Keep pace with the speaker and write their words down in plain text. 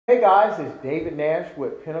Hey guys, it's David Nash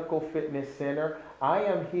with Pinnacle Fitness Center. I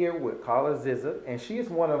am here with Karla, and she is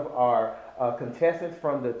one of our contestants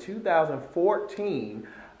from the 2014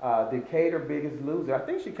 Decatur Biggest Loser. I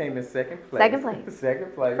think she came in second place. Second place.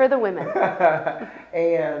 Second place. For the women.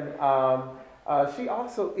 And she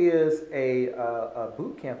also is a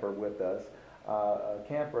boot camper with us, a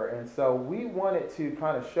camper. And so we wanted to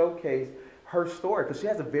kind of showcase her story because she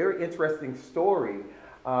has a very interesting story.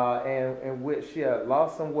 In which she had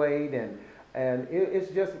lost some weight, and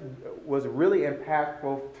it just was really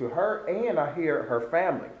impactful to her and I hear her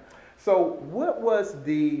family. So what was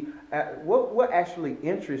what actually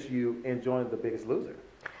interests you in joining The Biggest Loser?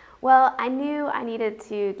 Well, I knew I needed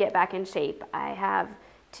to get back in shape. I have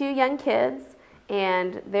 2 young kids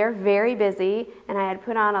and they're very busy, and I had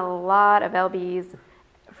put on a lot of lbs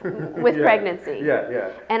with pregnancy.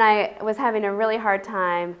 And I was having a really hard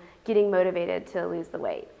time getting motivated to lose the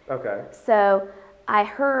weight. Okay. So I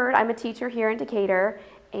heard, I'm a teacher here in Decatur,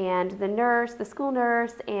 and the school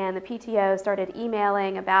nurse and the PTO started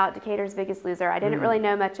emailing about Decatur's Biggest Loser. I didn't really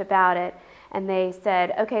know much about it, and they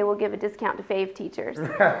said, okay, we'll give a discount to fave teachers. So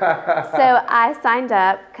I signed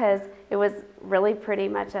up because it was really pretty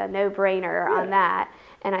much a no-brainer on that.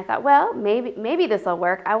 And I thought, well, maybe this will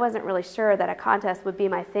work. I wasn't really sure that a contest would be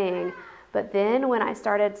my thing. But then when I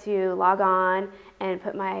started to log on and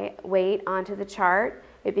put my weight onto the chart,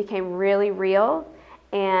 it became really real,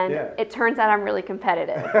 and it turns out I'm really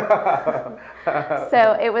competitive.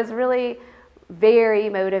 So it was really very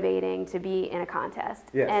motivating to be in a contest,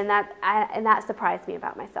 and that surprised me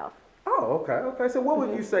about myself. Oh, okay. So what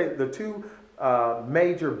would you say the 2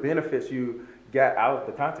 major benefits you got out of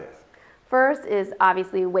the contest? First is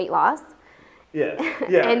obviously weight loss.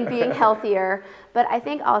 And being healthier, but I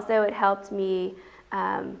think also it helped me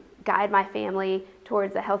guide my family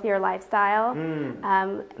towards a healthier lifestyle.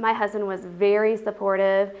 My husband was very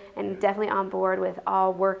supportive and definitely on board with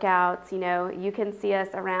all workouts. You know, you can see us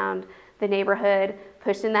around the neighborhood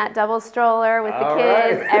pushing that double stroller with the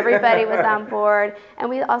kids. Everybody was on board, and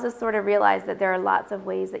we also sort of realized that there are lots of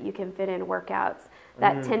ways that you can fit in workouts.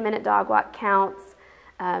 That 10-minute dog walk counts.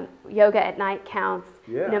 Yoga at night counts.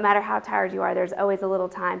 No matter how tired you are, there's always a little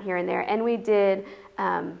time here and there. And we did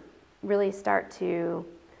really start to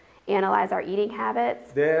analyze our eating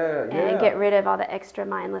habits and get rid of all the extra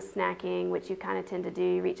mindless snacking, which you kind of tend to do.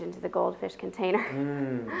 You reach into the goldfish container,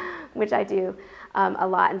 which I do a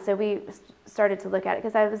lot. And so we started to look at it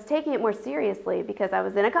because I was taking it more seriously because I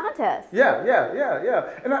was in a contest.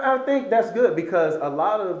 And I think that's good because a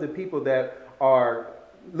lot of the people that are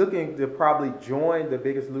looking to probably join the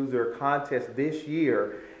Biggest Loser contest this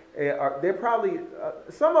year, they're probably,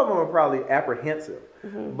 some of them are probably apprehensive.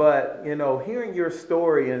 But, you know, hearing your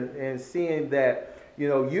story and seeing that, you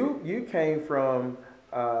know, you came from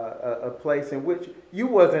a place in which you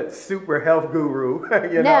wasn't super health guru,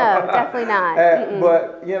 you know? No, definitely not.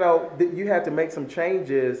 But, you know, you had to make some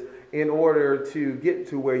changes in order to get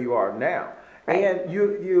to where you are now. And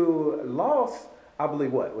you lost, I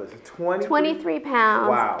believe, what was it, 23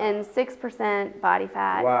 pounds and 6% body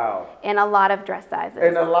fat. And a lot of dress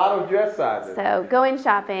sizes. So going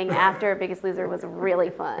shopping after Biggest Loser was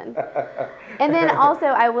really fun. And then also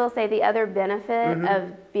I will say the other benefit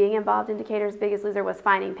of being involved in Decatur's Biggest Loser was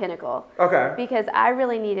finding Pinnacle. Because I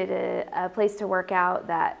really needed a place to work out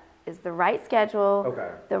that is the right schedule,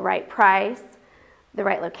 the right price, the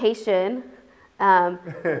right location,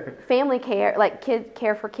 family care, like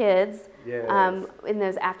care for kids. In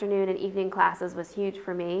those afternoon and evening classes was huge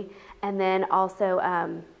for me. And then also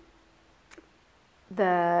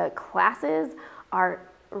the classes are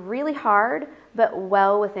really hard but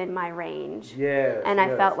well within my range. And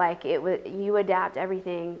I felt like you adapt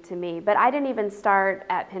everything to me. But I didn't even start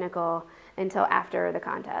at Pinnacle until after the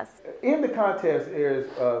contest. In the contest, there's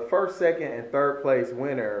first, second, and third place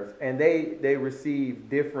winners, and they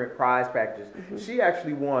receive different prize packages. She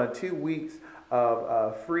actually won 2 weeks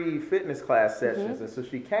of free fitness class sessions, and so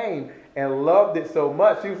she came and loved it so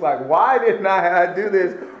much. She was like, "Why didn't I do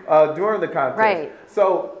this during the contest?"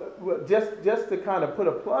 So just to kind of put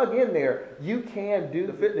a plug in there, you can do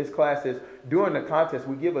the fitness classes during the contest.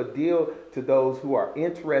 We give a deal to those who are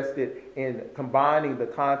interested in combining the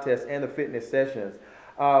contest and the fitness sessions.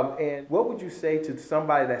 And what would you say to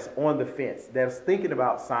somebody that's on the fence, that's thinking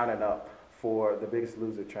about signing up for the Biggest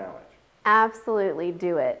Loser Challenge? Absolutely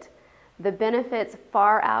do it. The benefits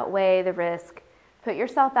far outweigh the risk. Put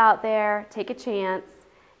yourself out there, take a chance,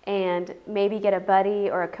 and maybe get a buddy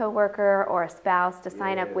or a coworker or a spouse to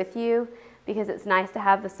sign up with you, because it's nice to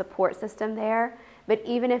have the support system there. But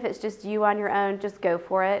even if it's just you on your own, just go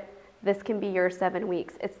for it. This can be your 7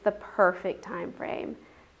 weeks. It's the perfect time frame.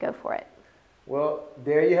 Go for it. Well,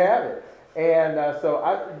 there you have it. And so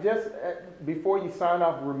I just, before you sign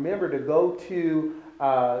off, remember to go to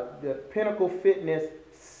the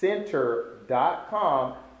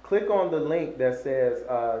pinnaclefitnesscenter.com. Click on the link that says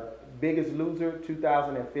Biggest Loser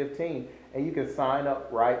 2015, and you can sign up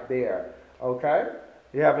right there. Okay?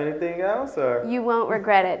 You have anything else? Or? You won't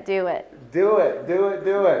regret it. Do it. Do it. Do it.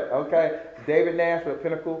 Do it. Okay? David Nash with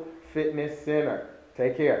Pinnacle Fitness Center.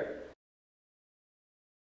 Take care.